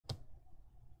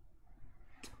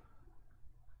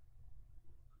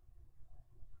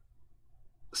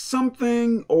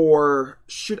something, or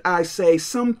should I say,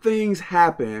 some things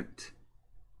happened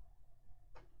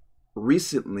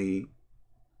recently,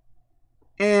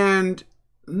 and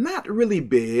not really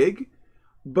big,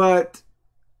 but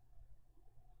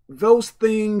those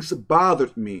things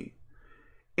bothered me.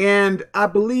 And I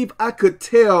believe I could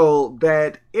tell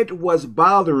that it was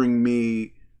bothering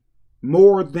me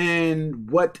more than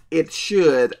what it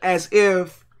should, as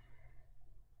if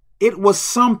it was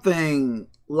something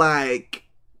like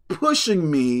pushing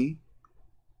me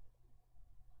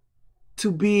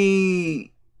to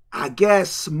be, I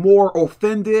guess, more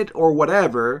offended or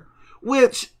whatever,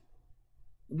 which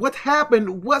what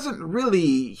happened wasn't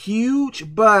really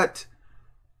huge, but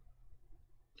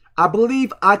I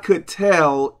believe I could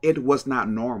tell it was not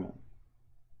normal.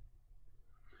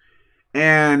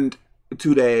 And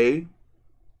today,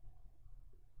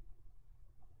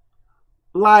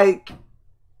 like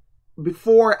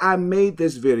before I made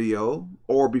this video,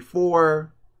 or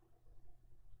before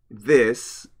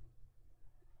this,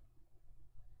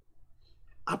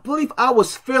 I believe I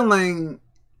was feeling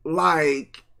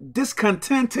like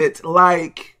discontented,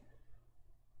 like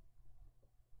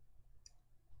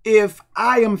if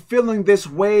I am feeling this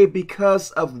way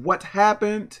because of what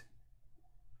happened,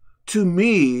 to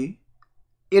me,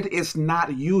 it is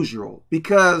not usual,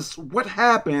 because what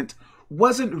happened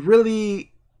wasn't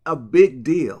really a big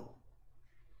deal.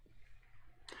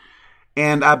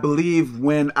 And I believe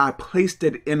when I placed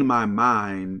it in my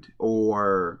mind,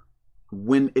 or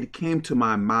when it came to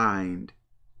my mind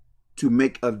to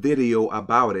make a video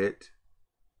about it,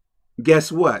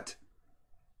 guess what?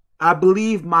 I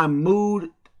believe my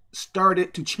mood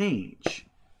started to change.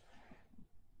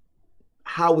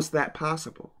 How is that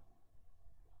possible?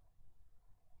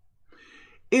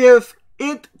 If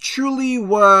it truly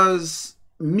was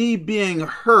me being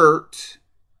hurt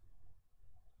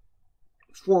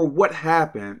for what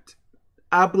happened,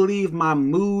 I believe my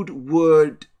mood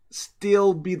would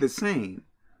still be the same.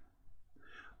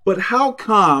 But how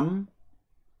come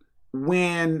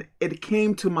when it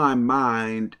came to my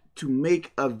mind to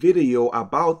make a video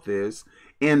about this,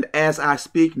 and as I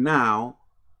speak now,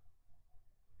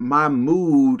 my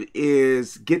mood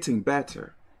is getting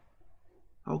better?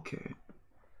 Okay.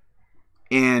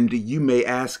 And you may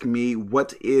ask me,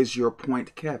 what is your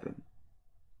point, Kevin?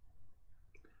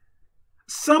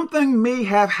 Something may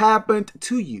have happened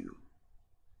to you.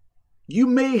 You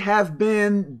may have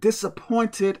been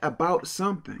disappointed about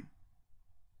something.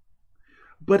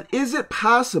 But is it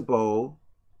possible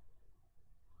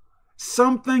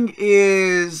something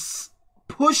is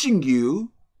pushing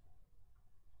you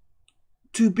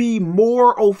to be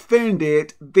more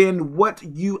offended than what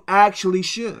you actually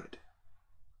should?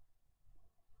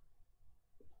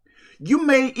 You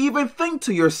may even think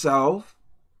to yourself,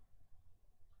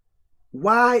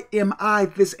 why am I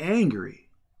this angry?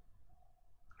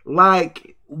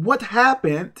 Like, what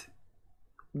happened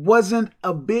wasn't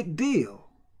a big deal.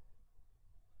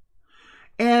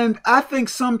 And I think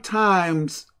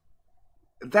sometimes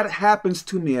that happens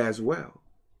to me as well.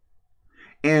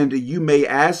 And you may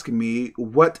ask me,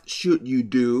 what should you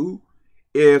do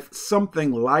if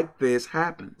something like this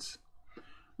happens?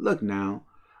 Look now,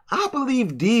 I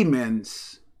believe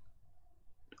demons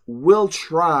will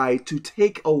try to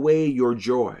take away your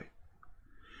joy.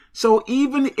 So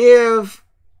even if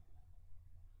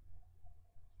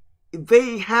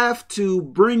they have to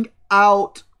bring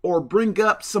out or bring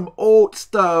up some old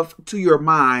stuff to your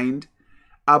mind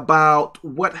about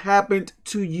what happened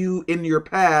to you in your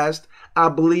past, I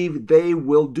believe they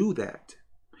will do that.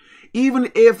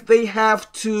 Even if they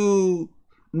have to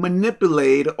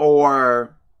manipulate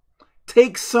or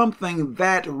take something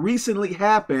that recently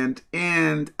happened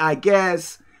and, I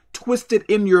guess, twist it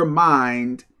in your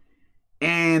mind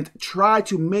and try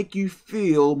to make you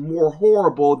feel more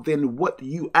horrible than what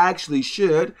you actually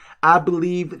should, I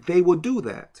believe they will do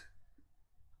that.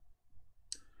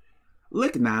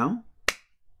 Look now,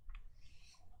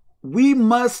 we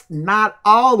must not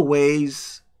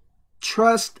always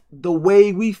trust the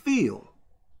way we feel.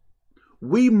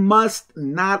 We must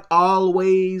not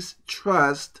always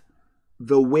trust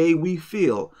the way we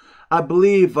feel. I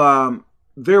believe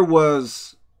there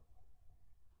was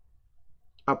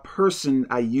a person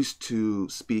I used to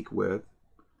speak with,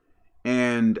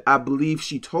 and I believe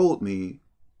she told me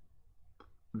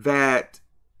that,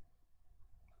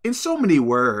 in so many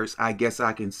words, I guess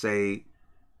I can say,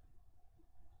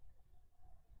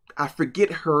 I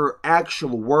forget her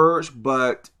actual words,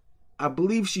 but I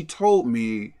believe she told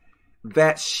me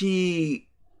that she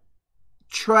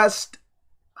trusts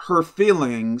her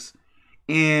feelings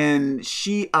and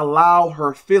she allow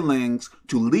her feelings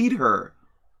to lead her.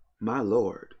 My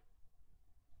Lord.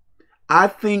 I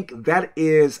think that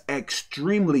is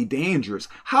extremely dangerous.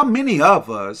 How many of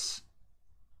us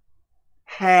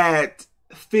had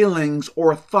feelings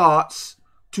or thoughts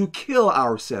to kill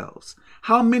ourselves?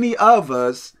 How many of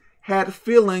us had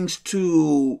feelings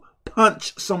to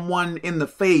punch someone in the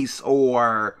face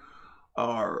or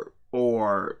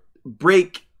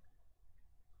break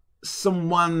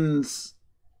someone's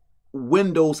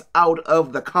windows out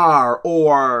of the car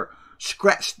or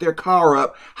scratch their car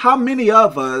up? How many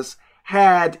of us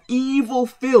had evil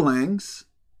feelings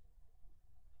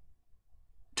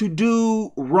to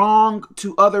do wrong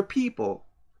to other people?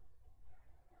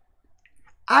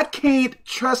 I can't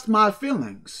trust my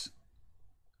feelings.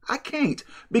 I can't,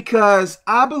 because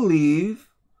I believe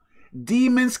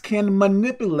demons can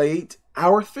manipulate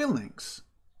our feelings.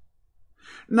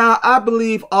 Now, I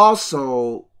believe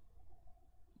also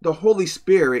the Holy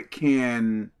Spirit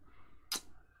can,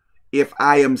 if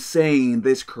I am saying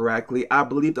this correctly, I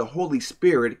believe the Holy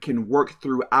Spirit can work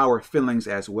through our feelings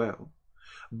as well.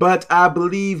 But I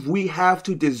believe we have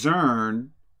to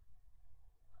discern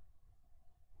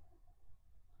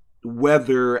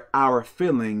whether our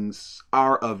feelings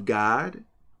are of God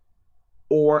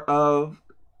or of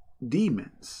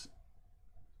demons.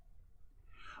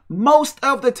 Most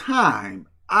of the time,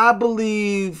 I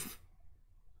believe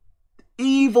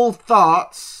evil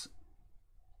thoughts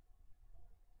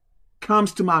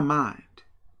comes to my mind.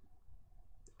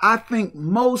 I think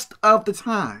most of the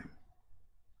time,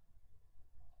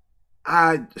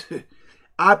 I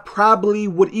probably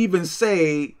would even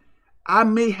say I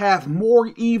may have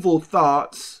more evil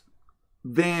thoughts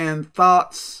than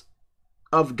thoughts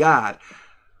of God.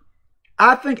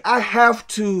 I think I have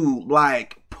to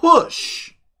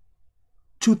push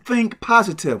to think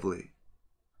positively.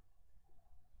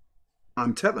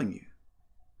 I'm telling you.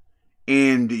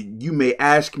 And you may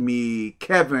ask me,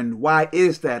 Kevin, why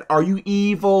is that? Are you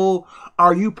evil?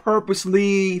 Are you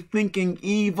purposely thinking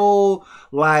evil?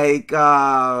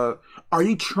 Are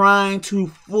you trying to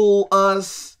fool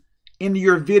us in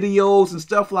your videos and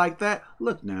stuff like that?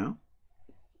 Look now.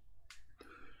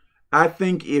 I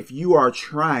think if you are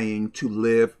trying to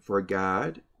live for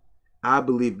God, I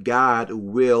believe God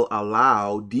will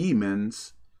allow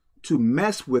demons to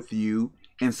mess with you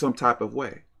in some type of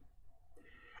way.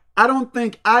 I don't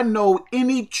think I know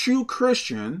any true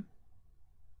Christian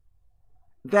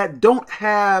that don't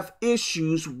have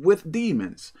issues with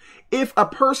demons. If a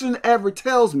person ever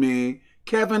tells me,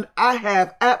 Kevin, I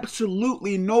have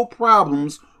absolutely no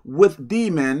problems with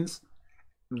demons,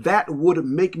 that would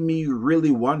make me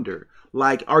really wonder,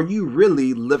 are you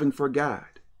really living for God?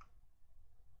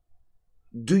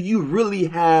 Do you really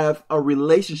have a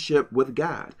relationship with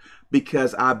God?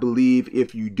 Because I believe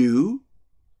if you do,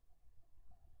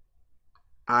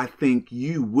 I think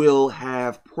you will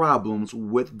have problems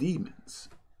with demons.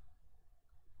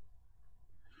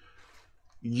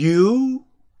 You,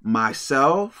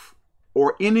 myself,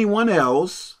 or anyone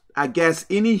else, I guess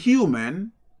any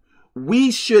human, we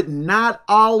should not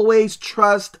always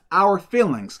trust our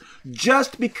feelings.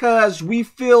 Just because we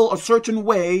feel a certain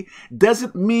way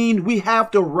doesn't mean we have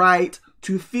the right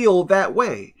to feel that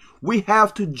way. We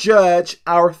have to judge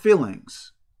our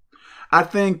feelings. I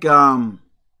think,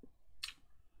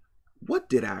 what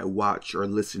did I watch or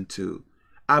listen to?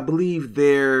 I believe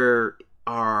there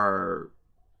are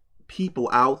people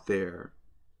out there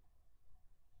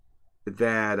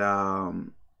that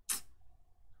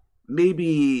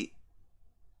maybe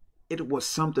it was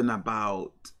something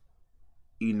about,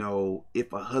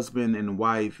 if a husband and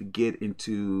wife get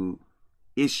into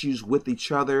issues with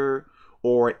each other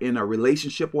or in a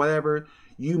relationship, whatever,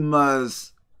 you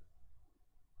must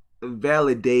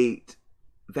validate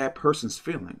that person's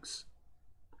feelings.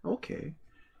 Okay.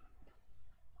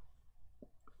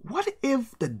 What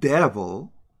if the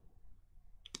devil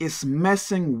is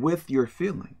messing with your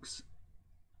feelings?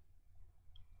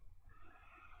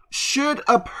 Should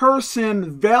a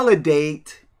person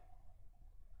validate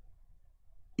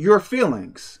your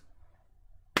feelings?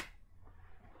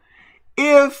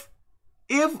 If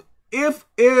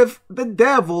the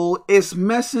devil is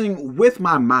messing with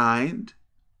my mind,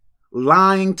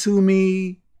 lying to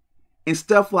me and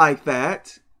stuff like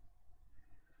that,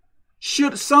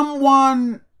 should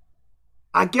someone,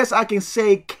 I guess I can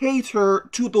say, cater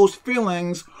to those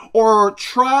feelings or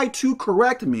try to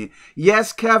correct me?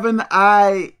 Yes, Kevin,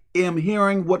 I am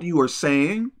hearing what you are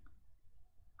saying,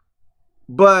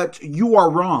 but you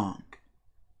are wrong.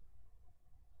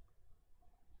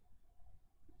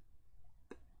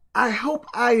 I hope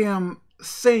I am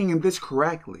saying this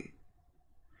correctly.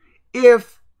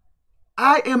 If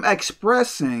I am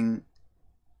expressing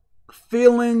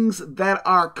feelings that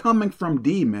are coming from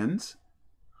demons,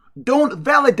 don't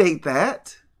validate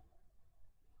that.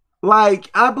 Like,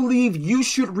 I believe you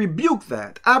should rebuke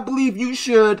that. I believe you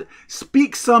should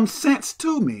speak some sense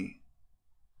to me.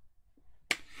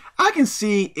 I can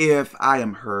see if I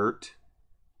am hurt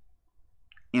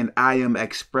and I am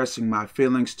expressing my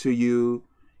feelings to you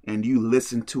and you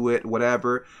listen to it,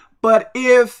 whatever. But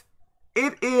if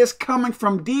it is coming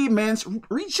from demons,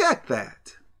 reject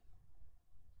that.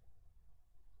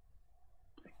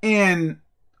 In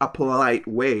a polite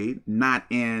way, not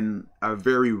in a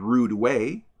very rude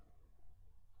way.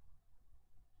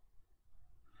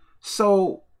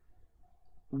 So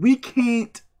we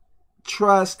can't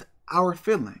trust our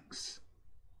feelings.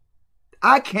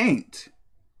 I can't.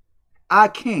 I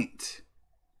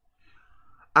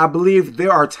believe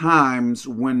there are times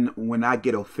when I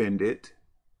get offended.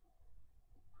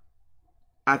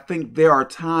 I think there are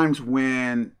times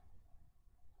when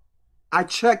I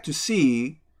check to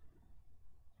see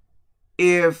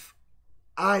if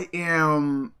I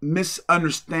am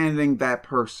misunderstanding that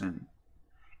person.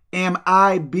 Am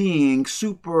I being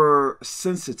super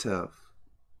sensitive?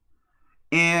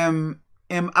 Am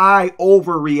I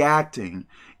overreacting?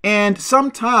 And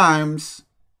sometimes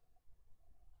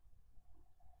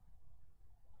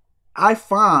I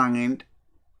find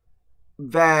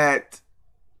that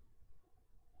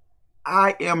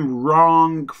I am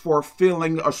wrong for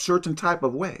feeling a certain type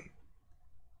of way.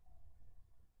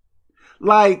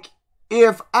 Like,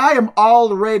 if I am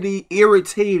already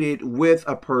irritated with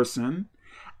a person,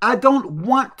 I don't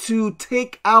want to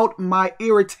take out my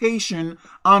irritation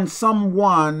on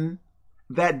someone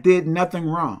that did nothing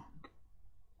wrong.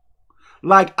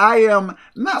 Like, I am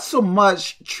not so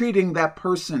much treating that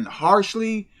person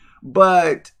harshly,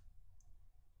 but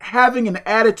having an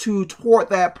attitude toward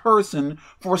that person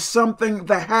for something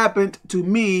that happened to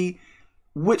me,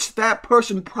 which that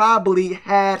person probably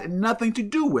had nothing to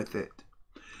do with it.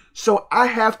 So I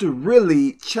have to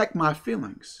really check my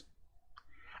feelings.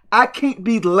 I can't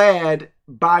be led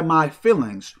by my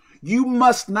feelings. You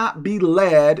must not be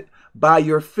led by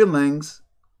your feelings.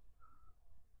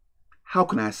 How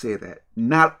can I say that?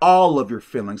 Not all of your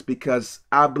feelings, because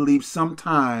I believe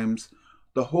sometimes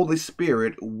the Holy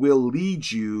Spirit will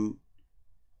lead you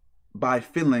by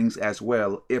feelings as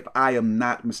well, if I am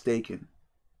not mistaken.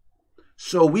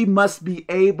 So we must be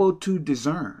able to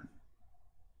discern.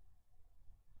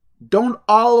 Don't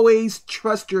always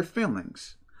trust your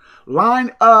feelings.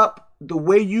 Line up the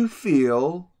way you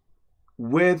feel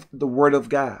with the Word of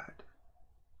God.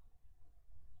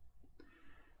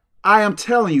 I am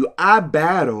telling you, I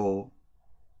battle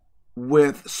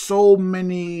with so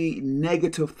many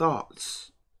negative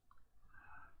thoughts.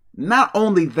 Not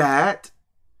only that,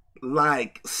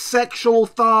 like sexual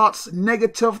thoughts,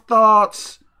 negative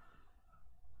thoughts.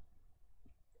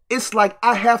 It's like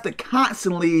I have to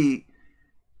constantly,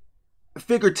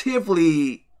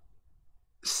 figuratively,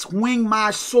 swing my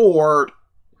sword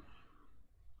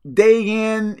day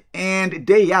in and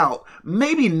day out.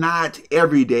 Maybe not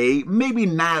every day, maybe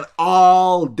not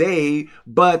all day,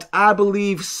 but I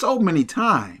believe so many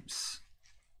times.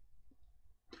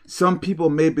 Some people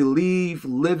may believe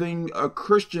living a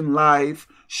Christian life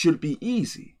should be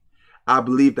easy. I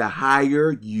believe the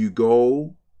higher you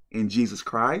go in Jesus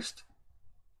Christ,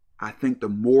 I think the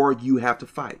more you have to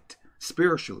fight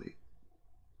spiritually.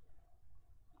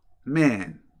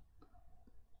 Man,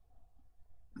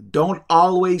 don't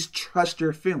always trust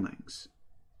your feelings.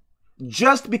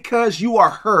 Just because you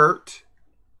are hurt,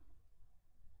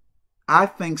 I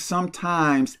think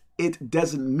sometimes it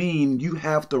doesn't mean you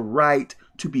have the right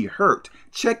to be hurt.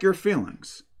 Check your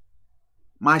feelings.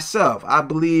 Myself, I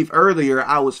believe earlier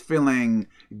I was feeling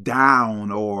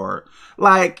down, or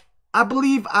like, I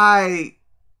believe I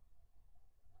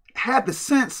had the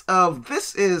sense of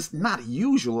this is not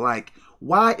usual. Like,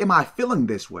 why am I feeling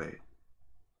this way?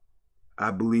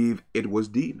 I believe it was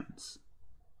demons.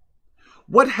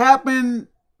 What happened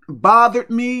bothered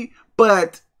me,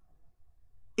 but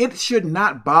it should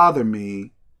not bother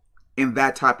me in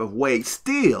that type of way.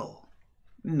 Still,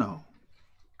 no.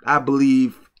 I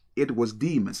believe it was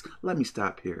demons. Let me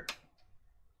stop here.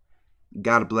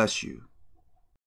 God bless you.